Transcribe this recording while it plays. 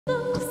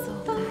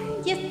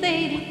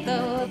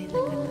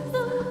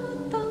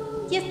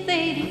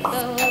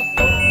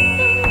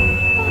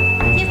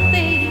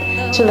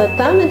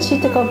Chulatana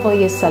chitako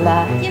boye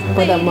sala,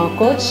 boda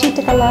moko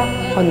chitakala,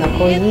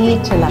 onakoyi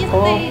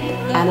chalako,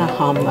 Anna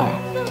Homler.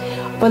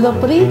 Bolo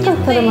brito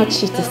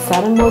taramachita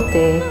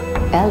saramote,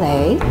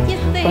 LA,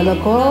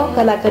 boloko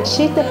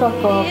kalakachita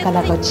boko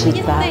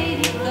kalakachita.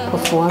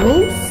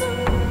 Performance,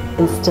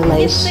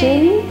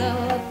 installation,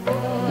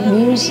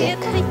 music.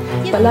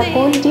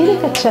 Balakon diri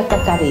kachata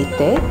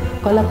karite,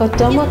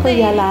 kolakotoma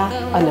koyala,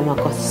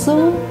 onamakosu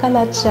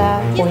kalacha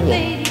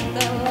oye.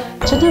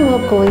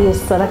 Chudamoko y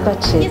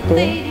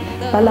sarakachete,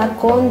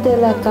 balakon de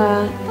la ka,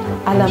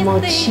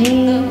 alamochi,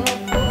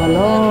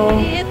 bolo,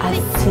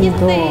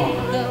 asindo.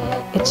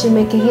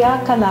 Echimekia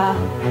kala,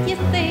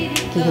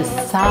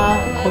 kihisa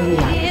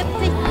koya.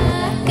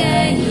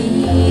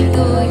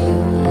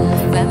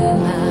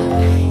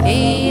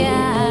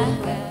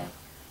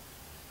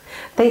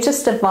 They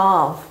just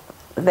evolve.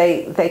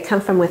 They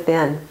come from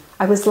within.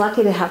 I was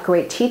lucky to have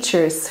great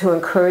teachers who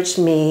encouraged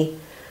me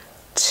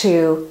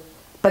to,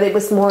 but it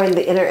was more in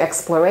the inner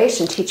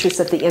exploration,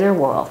 teachers of the inner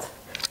world.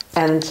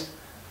 And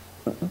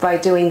by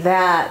doing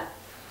that,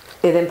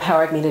 it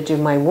empowered me to do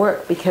my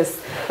work,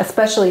 because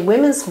especially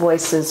women's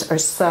voices are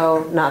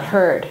so not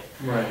heard.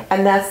 Right.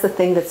 And that's the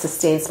thing that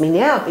sustains me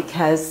now,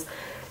 because,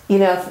 you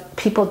know, if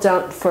people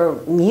don't, for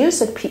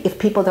music, if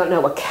people don't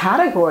know what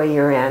category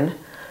you're in,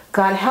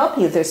 God help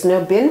you, there's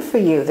no bin for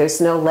you, there's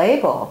no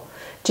label.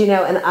 Do you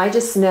know, and I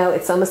just know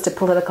it's almost a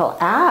political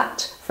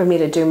act for me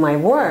to do my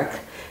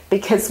work,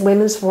 because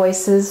women's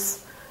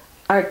voices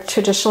are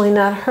traditionally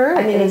not heard.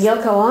 I mean,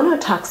 Yoko Ono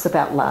talks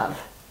about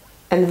love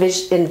and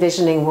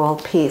envisioning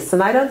world peace,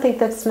 and I don't think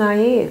that's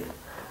naive.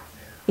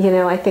 You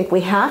know, I think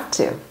we have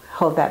to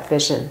hold that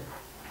vision.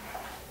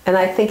 And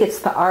I think it's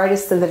the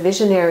artists and the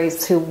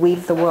visionaries who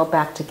weave the world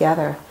back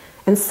together.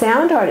 And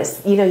sound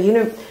artists, you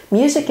know,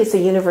 music is a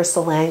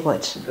universal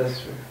language. That's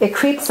true. It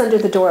creeps under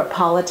the door of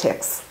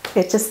politics.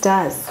 It just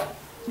does.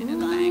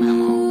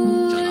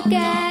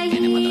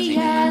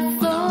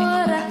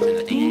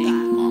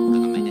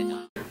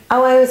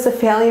 Oh, I was a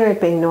failure at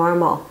being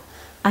normal.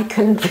 I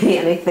couldn't be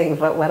anything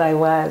but what I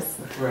was.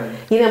 Right.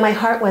 You know, my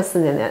heart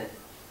wasn't in it.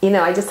 You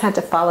know, I just had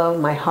to follow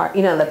my heart,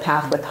 you know, the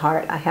path with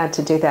heart. I had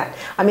to do that.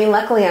 I mean,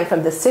 luckily I'm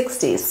from the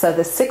 60s, so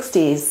the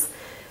 60s,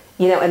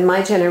 you know, and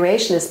my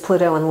generation is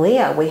Pluto and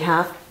Leo. We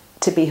have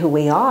to be who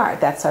we are.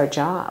 That's our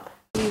job.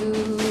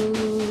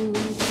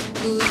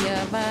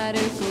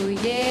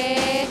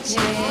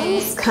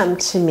 Songs come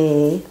to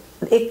me.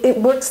 It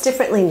works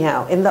differently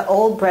now. In the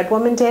old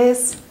breadwoman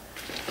days,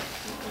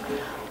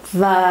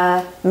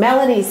 the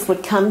melodies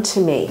would come to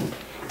me,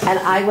 and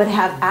I would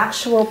have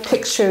actual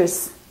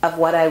pictures of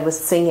what I was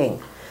singing.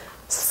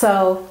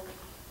 So,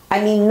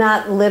 I mean,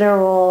 not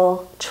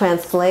literal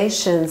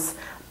translations,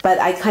 but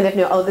I kind of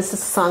know, oh, this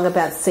is a song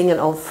about seeing an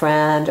old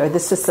friend, or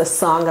this is a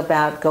song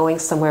about going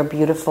somewhere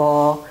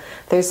beautiful.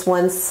 There's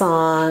one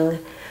song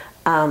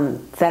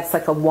that's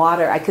like a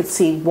water. I could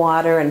see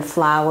water and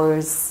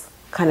flowers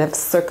kind of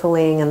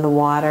circling in the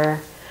water.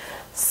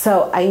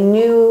 So I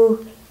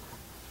knew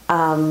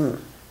kind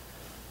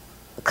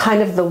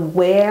of the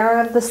where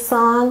of the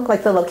song,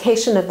 like the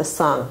location of the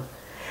song.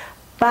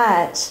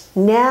 But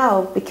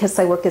now, because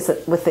I work as an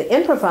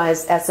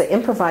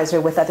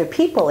improviser with other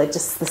people, it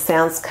just, the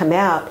sounds come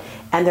out,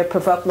 and they're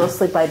provoked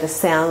mostly by the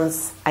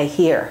sounds I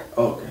hear.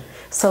 Oh, okay.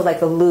 So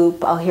like a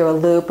loop, I'll hear a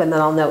loop, and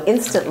then I'll know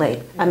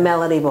instantly a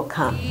melody will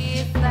come.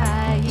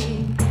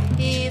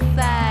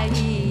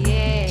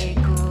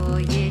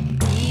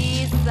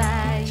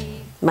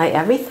 My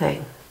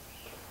everything.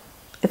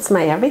 It's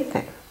my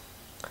everything.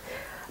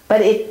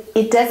 But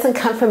it doesn't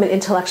come from an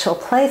intellectual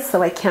place,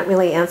 so I can't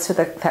really answer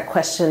that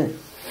question.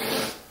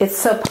 It's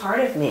so part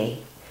of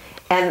me.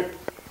 And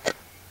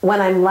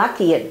when I'm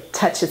lucky, it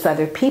touches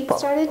other people. I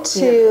started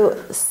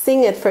to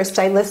sing at first.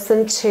 I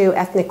listened to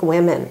ethnic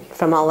women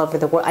from all over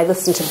the world. I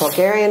listened to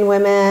Bulgarian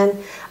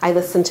women. I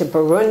listened to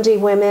Burundi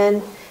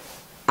women.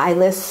 I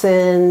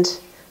listened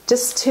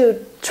just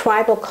to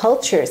tribal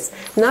cultures,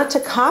 not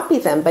to copy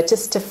them, but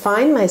just to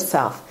find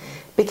myself.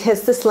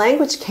 Because this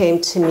language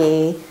came to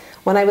me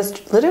when I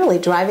was literally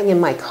driving in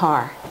my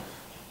car.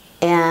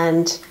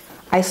 And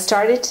I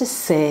started to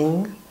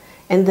sing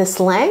in this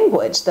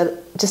language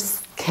that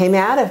just came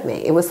out of me.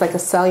 It was like a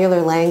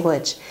cellular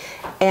language.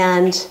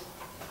 And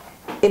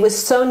it was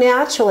so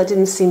natural, it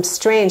didn't seem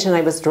strange. And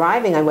I was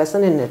driving, I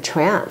wasn't in a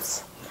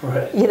trance.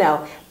 Right. You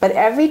know, but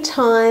every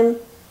time,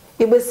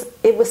 it was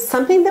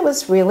something that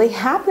was really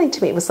happening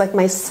to me. It was like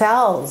my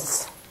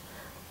cells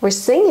were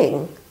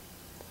singing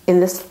in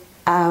this,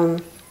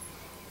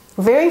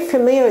 very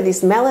familiar,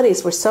 these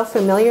melodies were so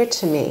familiar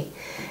to me.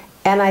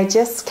 And I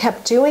just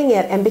kept doing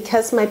it, and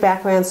because my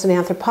background's in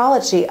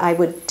anthropology, I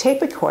would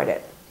tape record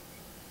it.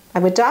 I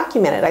would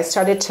document it. I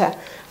started to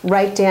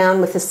write down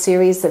with a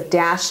series of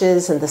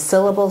dashes and the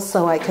syllables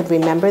so I could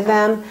remember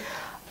them.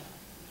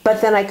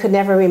 But then I could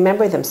never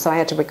remember them, so I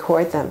had to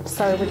record them.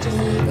 So I would just...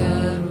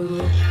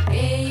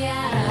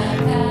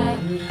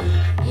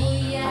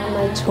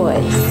 my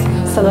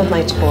toys. Some of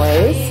my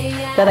toys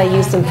that I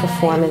used in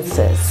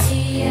performances.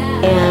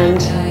 And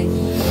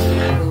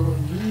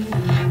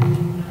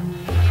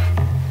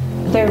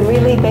they're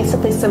really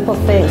basically simple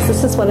things.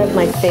 This is one of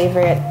my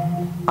favorite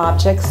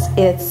objects.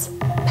 It's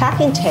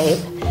packing tape,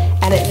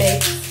 and it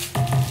makes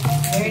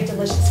very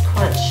delicious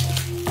crunch.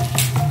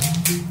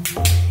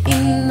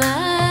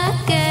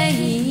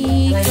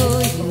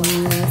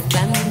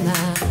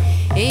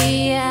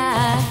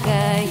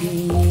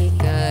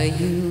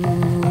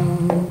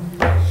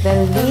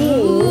 Then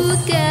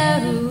these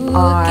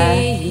are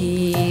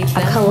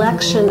a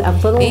collection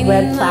of little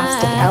red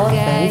plastic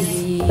elephants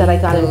that I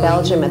got in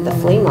Belgium at the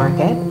flea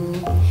market.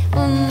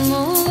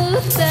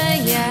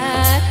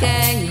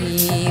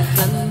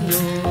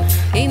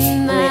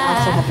 And they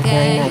also have a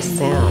very nice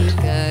sound.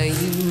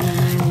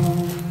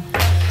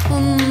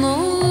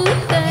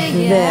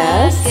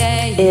 This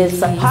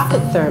is a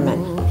pocket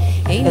theremin.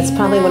 It's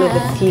probably one of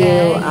the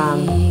few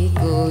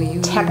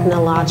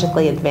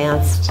technologically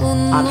advanced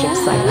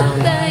objects I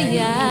own.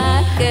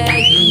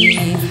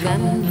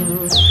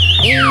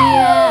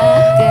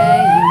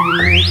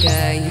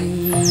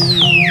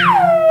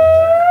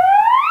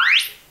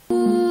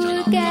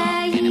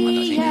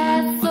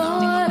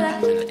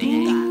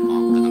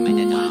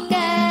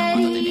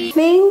 I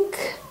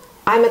think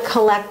I'm a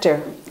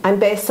collector. I'm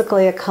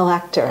basically a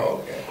collector.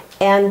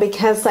 And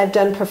because I've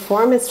done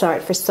performance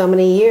art for so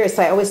many years,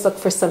 I always look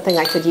for something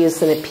I could use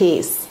in a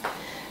piece.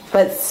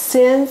 But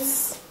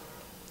since,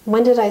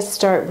 when did I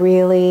start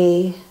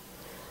really?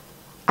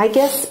 I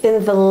guess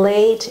in the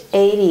late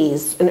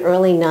 80s and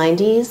early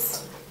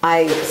 90s,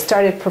 I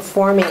started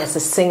performing as a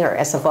singer,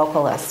 as a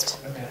vocalist.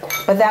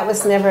 But that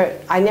was never,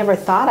 I never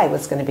thought I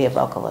was going to be a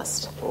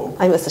vocalist.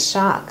 It was a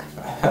shock.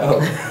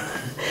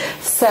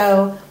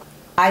 So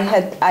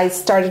I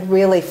started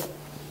really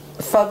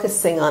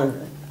focusing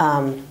on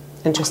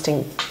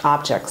interesting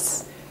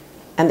objects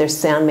and their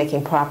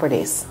sound-making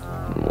properties.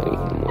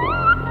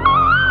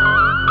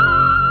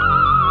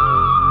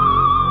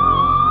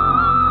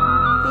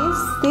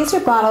 These are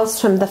bottles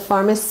from the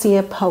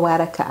Pharmacia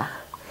Poetica.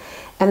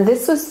 And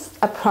this was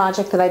a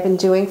project that I've been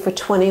doing for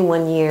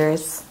 21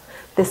 years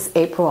this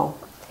April.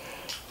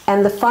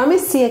 And the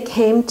Pharmacia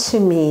came to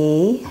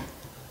me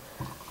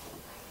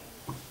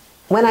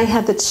when I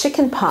had the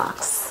chicken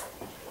pox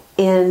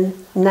in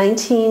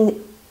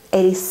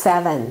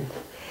 1987.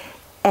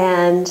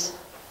 And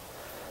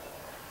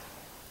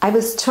I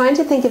was trying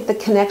to think of the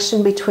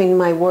connection between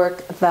my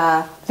work,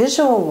 the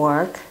visual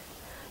work,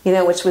 you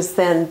know, which was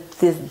then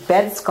the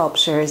bed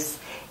sculptures,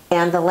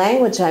 and the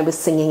language I was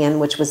singing in,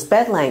 which was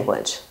bed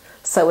language.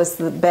 So it was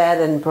the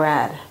bed and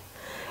bread.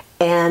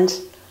 And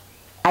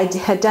I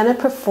had done a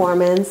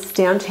performance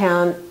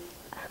downtown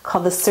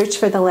called The Search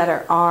for the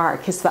Letter R,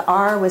 because the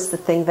R was the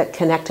thing that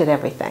connected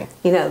everything.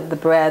 You know, the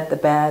bread, the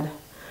bed.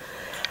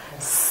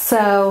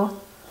 So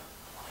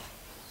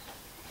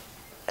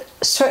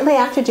shortly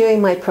after doing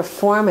my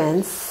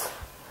performance,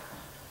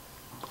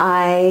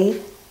 I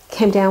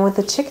came down with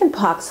the chicken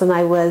pox, and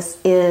I was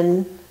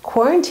in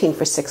quarantine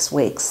for 6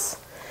 weeks.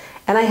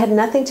 And I had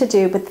nothing to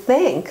do but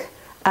think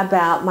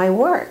about my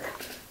work,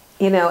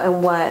 you know,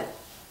 and what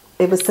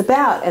it was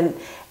about.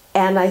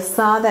 And I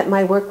saw that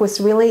my work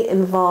was really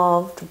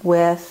involved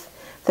with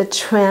the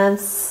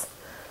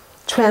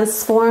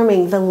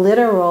transforming the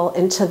literal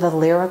into the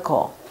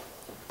lyrical.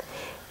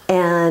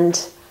 And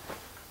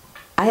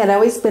I had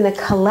always been a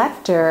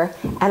collector,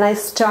 and I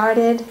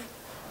started,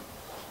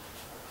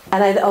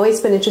 and I'd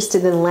always been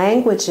interested in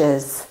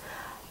languages.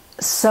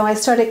 So I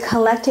started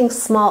collecting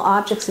small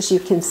objects, as you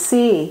can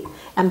see,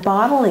 and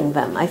bottling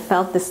them. I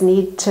felt this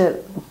need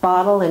to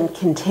bottle and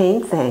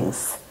contain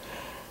things.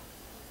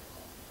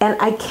 And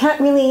I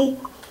can't really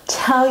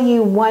tell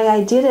you why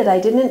I did it. I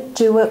didn't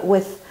do it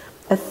with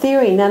a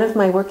theory. None of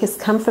my work has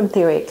come from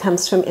theory. It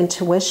comes from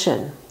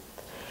intuition.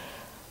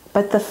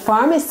 But the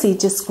pharmacy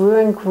just grew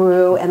and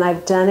grew, and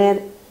I've done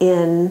it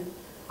in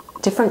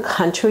different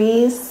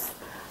countries.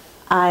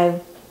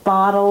 I've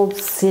bottled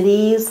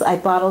cities. I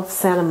bottled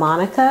Santa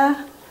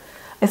Monica.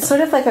 It's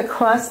sort of like a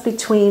cross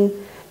between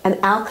an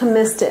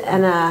alchemist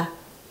and an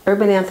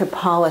urban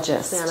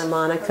anthropologist. Santa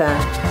Monica,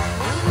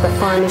 the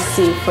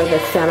pharmacy for the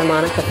Santa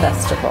Monica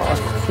Festival a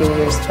few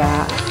years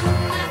back.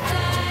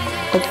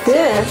 But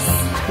this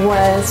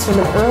was from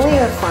an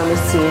earlier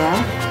pharmacia,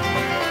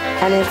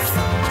 and it's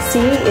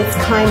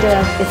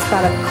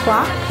got a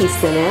clock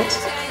piece in it,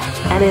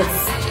 and it's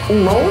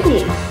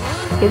moldy.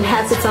 It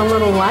has its own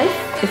little life.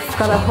 It's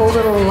got a whole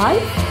little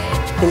life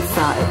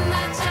inside.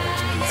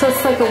 So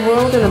it's like a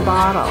world in a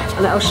bottle,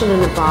 an ocean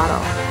in a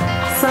bottle.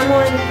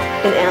 Someone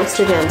in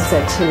Amsterdam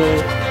said to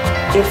me,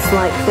 it's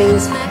like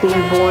things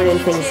being born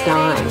and things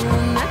dying.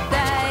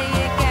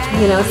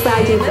 You know, it's the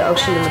idea of the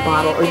ocean in the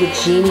bottle, or the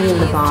genie in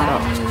the bottle.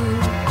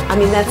 I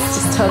mean, that's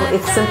just totally,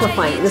 it's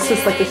simplifying. This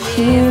was like a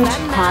huge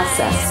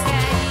process,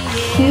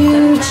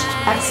 huge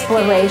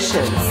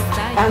explorations,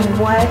 and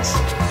what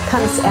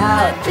comes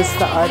out is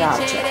the art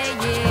object.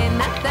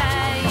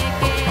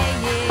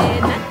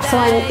 So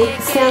it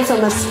sounds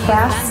almost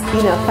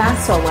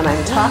facile when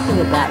I'm talking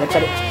about it,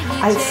 but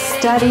I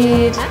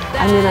studied,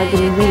 I've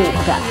been reading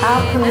The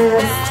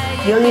Alchemist,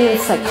 Jungian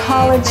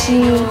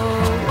psychology,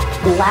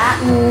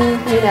 Latin,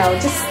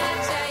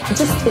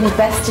 just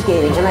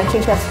investigating. And I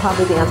think that's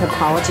probably the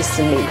anthropologist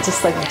in me,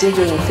 just like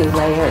digging through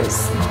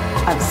layers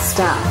of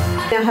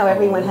stuff. You know how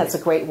everyone has a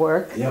great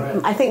work?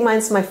 Yep. I think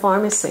mine's my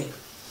pharmacy.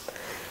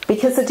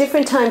 Because at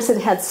different times it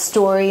had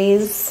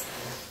stories,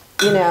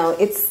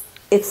 this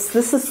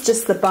is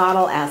just the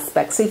bottle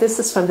aspect. See, this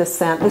is from this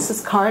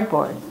is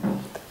cardboard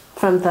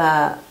from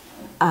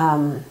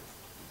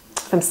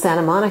from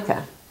Santa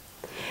Monica.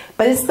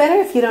 But it's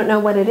better if you don't know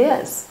what it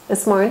is.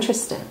 It's more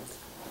interesting.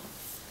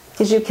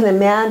 Because you can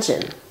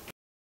imagine.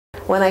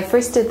 When I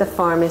first did the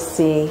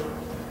pharmacy,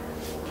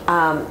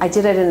 I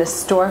did it in a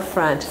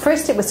storefront.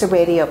 First it was a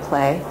radio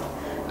play.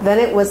 Then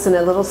it was in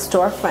a little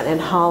storefront in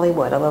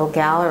Hollywood, a little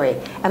gallery.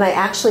 And I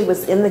actually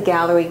was in the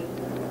gallery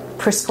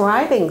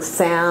prescribing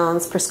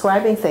sounds,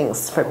 prescribing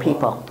things for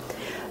people.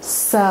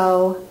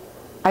 So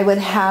I would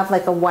have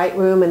like a white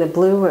room and a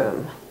blue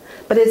room.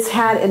 But it's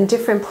had, in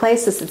different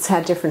places, it's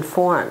had different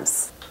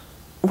forms.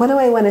 What do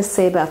I want to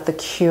say about the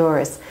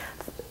cures?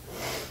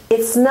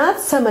 It's not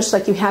so much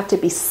like you have to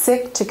be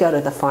sick to go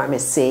to the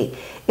pharmacy.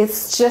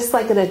 It's just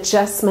like an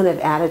adjustment of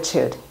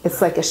attitude.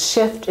 It's like a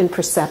shift in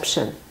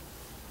perception.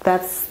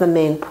 That's the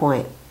main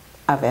point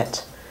of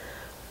it.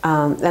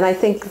 And I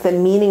think the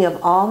meaning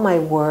of all my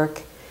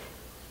work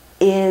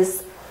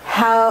is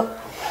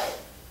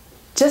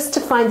just to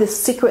find the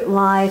secret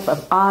life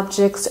of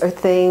objects or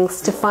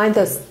things, to find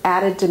those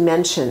added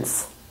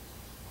dimensions.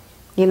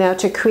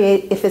 To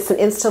create, if it's an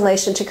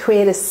installation, to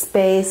create a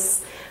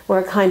space where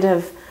a kind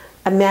of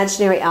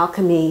imaginary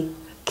alchemy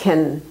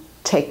can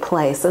take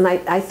place. And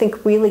I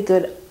think really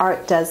good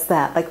art does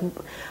that. Like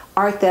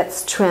art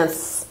that's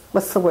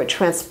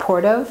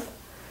transportive?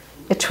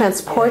 It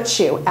transports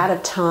you out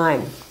of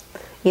time,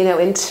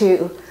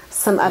 into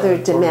some other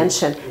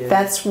dimension. Yeah.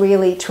 That's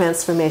really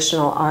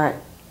transformational art,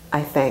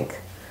 I think.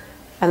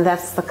 And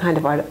that's the kind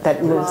of art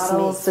that moves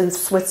me. In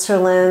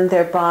Switzerland,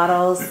 there are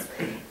bottles.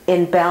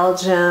 In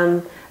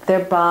Belgium,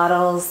 there are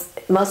bottles,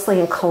 mostly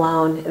in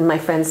Cologne, in my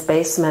friend's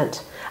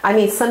basement.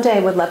 Someday I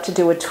would love to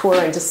do a tour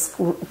and just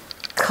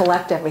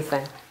collect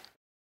everything.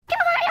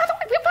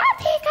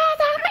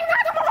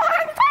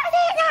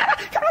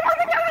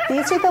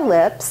 These are the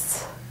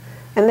lips,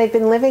 and they've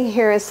been living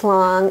here as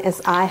long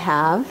as I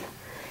have.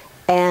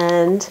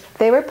 And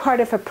they were part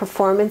of a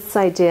performance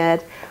I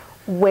did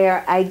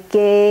where I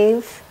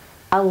gave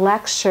a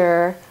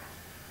lecture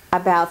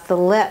about the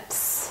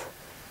lips.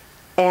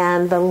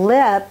 And the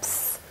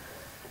lips,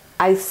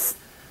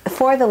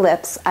 for the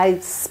lips, I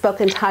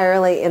spoke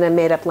entirely in a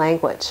made-up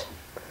language.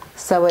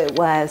 So it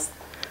was,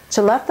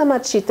 Chalatama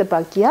chita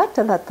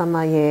bagyata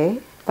latamaye,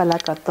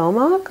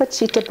 balakatoma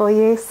kochita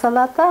boye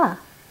salata.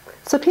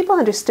 So people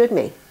understood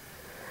me.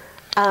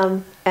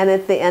 And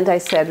at the end I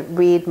said,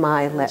 read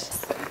my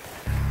lips.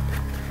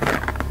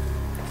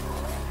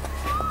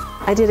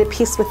 I did a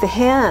piece with the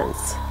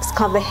hands. It's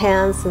called The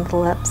Hands and the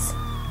Lips.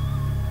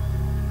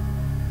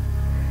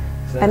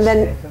 And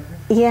then,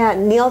 yeah,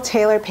 Neil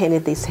Taylor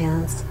painted these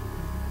hands.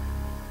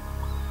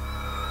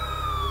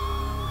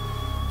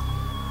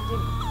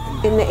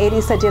 In the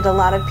 80s I did a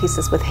lot of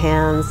pieces with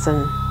hands,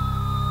 and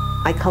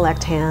I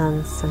collect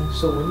hands. And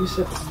so when you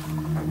said...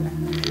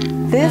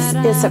 This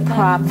is a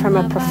prop from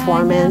a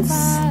performance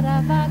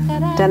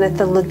done at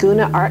the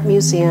Laguna Art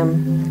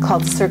Museum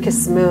called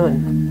Circus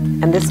Moon.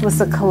 And this was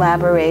a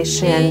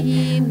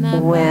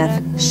collaboration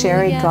with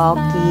Sherry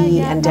Galkey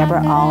and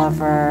Deborah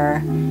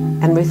Oliver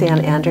and Ruth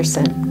Ann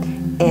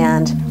Anderson.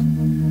 And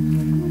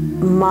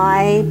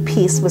my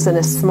piece was in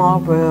a small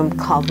room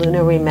called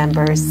Luna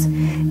Remembers,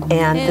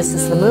 and this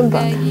is the Moon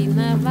Book.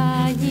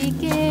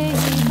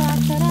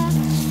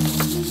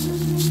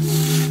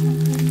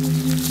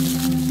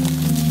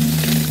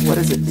 What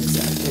is it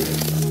exactly?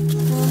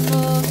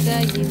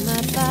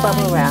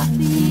 Bubble wrap.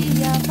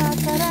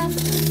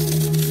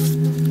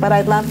 But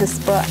I love this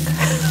book.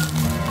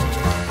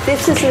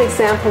 This is an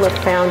example of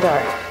found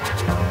art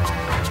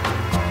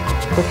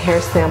with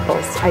hair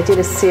samples. I did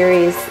a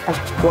series of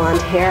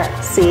blonde hair.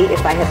 See,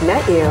 if I had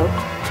met you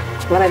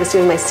when I was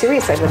doing my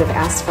series, I would have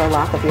asked for a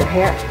lock of your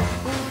hair.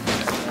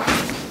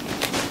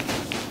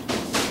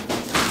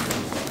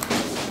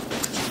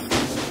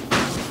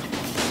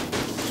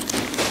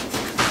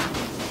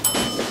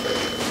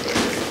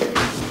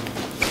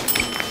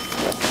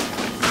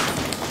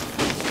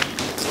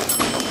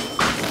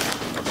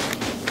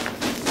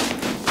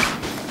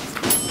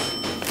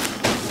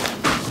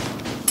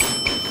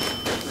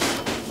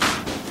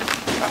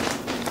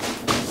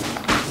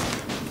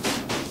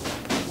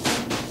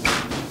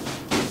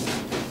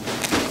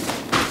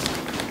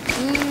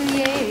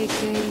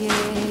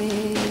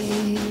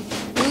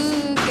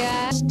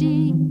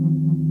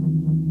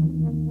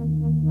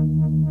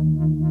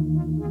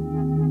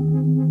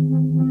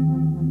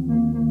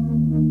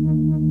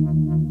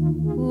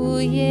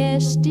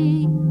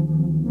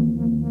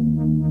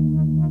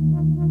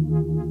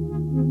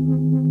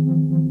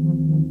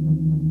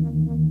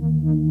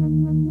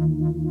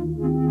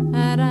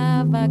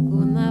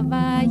 Aravakuna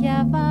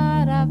vaya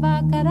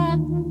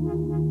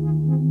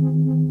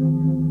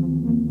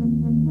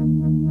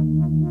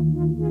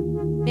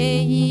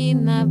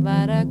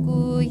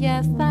Yaku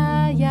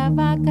Yasta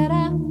Yavakara